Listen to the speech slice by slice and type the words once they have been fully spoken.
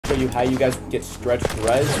show you how you guys get stretched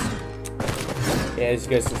res. As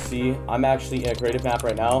you guys can see, I'm actually in a creative map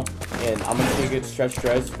right now, and I'm gonna show you get stretched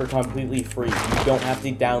res for completely free. You don't have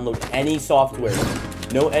to download any software,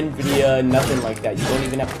 no NVIDIA, nothing like that. You don't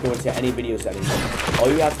even have to go into any video settings. All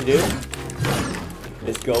you have to do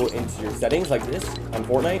is go into your settings like this on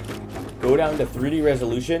Fortnite, go down to 3D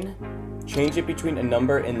resolution, change it between a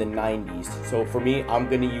number in the 90s. So for me, I'm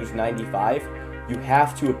gonna use 95. You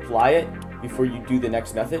have to apply it before you do the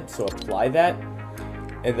next method, so apply that,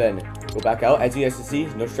 and then go back out. As you guys can see,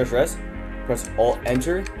 no stretch res. Press Alt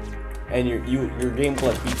Enter, and your game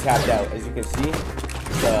will be tapped out. As you can see,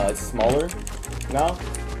 it's smaller now.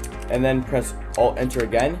 And then press Alt Enter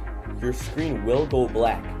again. Your screen will go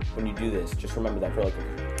black when you do this. Just remember that for like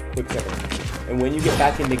a quick second. And when you get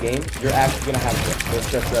back in the game, you're actually gonna have no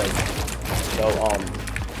stretch res. So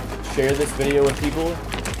share this video with people.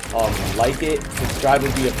 Like it, subscribe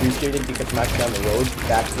would be appreciated because I'm actually on the road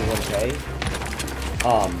back to 1K.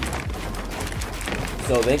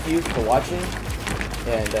 So thank you for watching,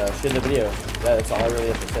 and share the video. That's all I really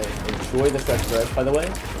have to say. Enjoy the stretch res, by the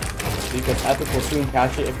way, because Epic will soon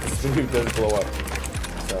patch it if this video does blow up.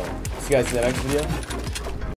 So see you guys in the next video.